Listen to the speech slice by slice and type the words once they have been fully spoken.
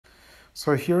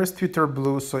So here is Twitter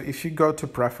Blue. So if you go to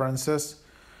preferences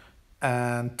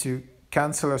and to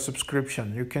cancel a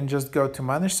subscription, you can just go to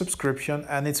manage subscription,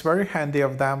 and it's very handy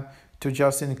of them to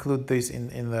just include this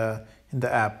in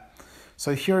the app.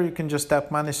 So here you can just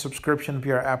tap manage subscription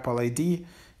via Apple ID.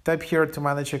 Tap here to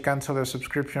manage and cancel your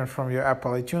subscription from your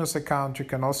Apple iTunes account. You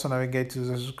can also navigate to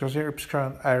the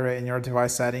subscription area in your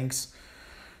device settings.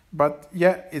 But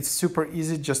yeah, it's super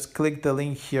easy. Just click the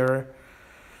link here,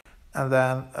 and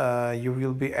then you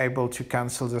will be able to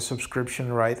cancel the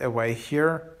subscription right away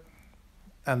here.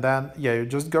 And then yeah, you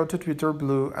just go to Twitter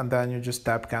Blue, and then you just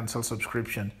tap cancel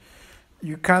subscription.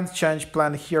 You can't change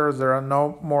plan here. There are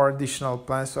no more additional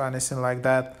plans or anything like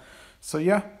that. So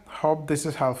yeah, hope this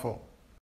is helpful.